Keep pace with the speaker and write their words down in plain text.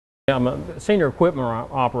I'm a senior equipment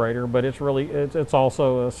operator, but it's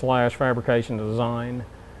also a slash fabrication design.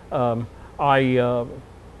 Um, I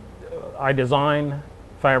I design,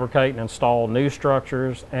 fabricate, and install new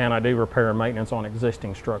structures, and I do repair and maintenance on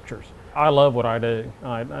existing structures. I love what I do,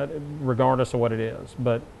 regardless of what it is.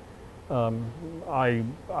 But um, I,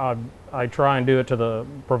 I I try and do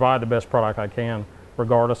it provide the best product I can,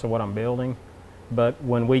 regardless of what I'm building. But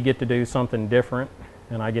when we get to do something different,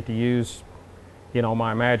 and I get to use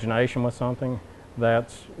my imagination with something,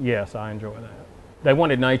 yes, I enjoy that. They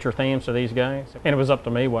wanted nature themes to these guys, and it was up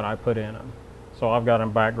to me what I put in them. So I've got a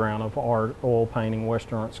background of art, oil painting,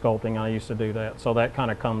 Western art sculpting. I used to do that, so that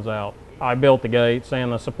kind of comes out. I built the gates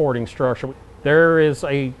and the supporting structure. There is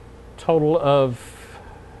a total of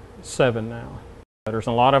 7 now. There's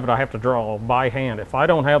a lot of it I have to draw by hand. If I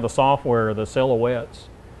don't have the software, the silhouettes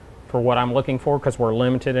for what I'm looking for, because we're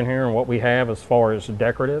limited in here and what we have as far as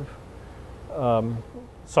decorative,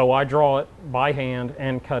 so I draw it by hand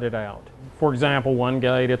and cut it out. For example, one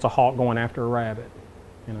gate, it's a hawk going after a rabbit.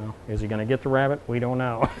 Is he going to get the rabbit? We don't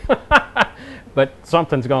know. But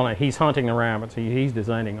he's hunting the rabbits. He's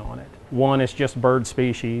designing on it. One is just bird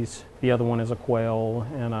species. The other one is a quail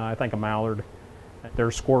and I think a mallard.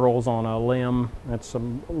 There's squirrels on a limb. That's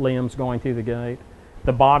some limbs going through the gate.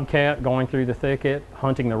 The bobcat going through the thicket,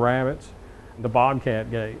 hunting the rabbits. The bobcat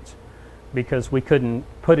gates, because we couldn't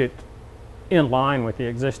put it in line with the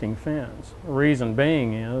existing fence. The reason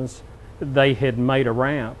being is they had made a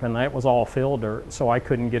ramp and that was all fill dirt, so I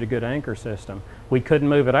couldn't get a good anchor system. We couldn't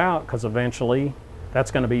move it out because eventually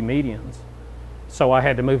that's going to be medians. So I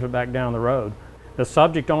had to move it back down the road. The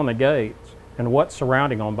subject on the gates and what's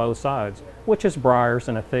surrounding on both sides, which is briars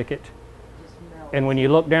and a thicket. And when you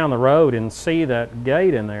look down the road and see that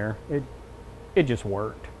gate in there, it just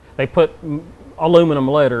worked. They put aluminum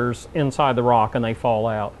letters inside the rock and they fall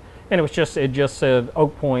out. And it just said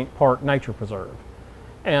Oak Point Park Nature Preserve.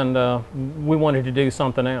 And we wanted to do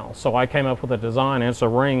something else. So I came up with a design, and it's a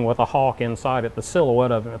ring with a hawk inside it, the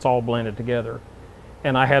silhouette of it, it's all blended together.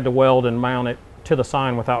 And I had to weld and mount it to the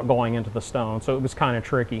sign without going into the stone, so it was kind of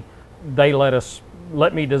tricky. They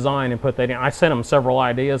let me design and put that in. I sent them several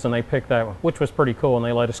ideas and they picked that one, which was pretty cool, and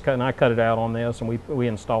they let us cut, and I cut it out on this and we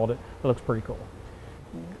installed it. It looks pretty cool.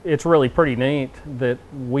 It's really pretty neat that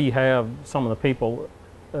we have some of the people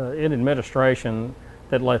in administration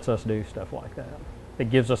that lets us do stuff like that. It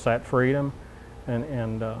gives us that freedom,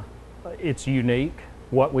 and it's unique.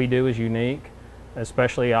 What we do is unique,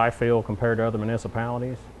 especially I feel compared to other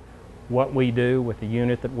municipalities. What we do with the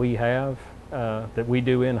unit that we have, that we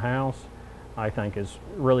do in-house, I think is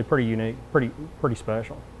really pretty unique, pretty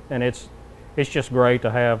special. And it's just great to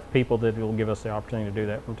have people that will give us the opportunity to do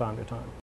that from time to time.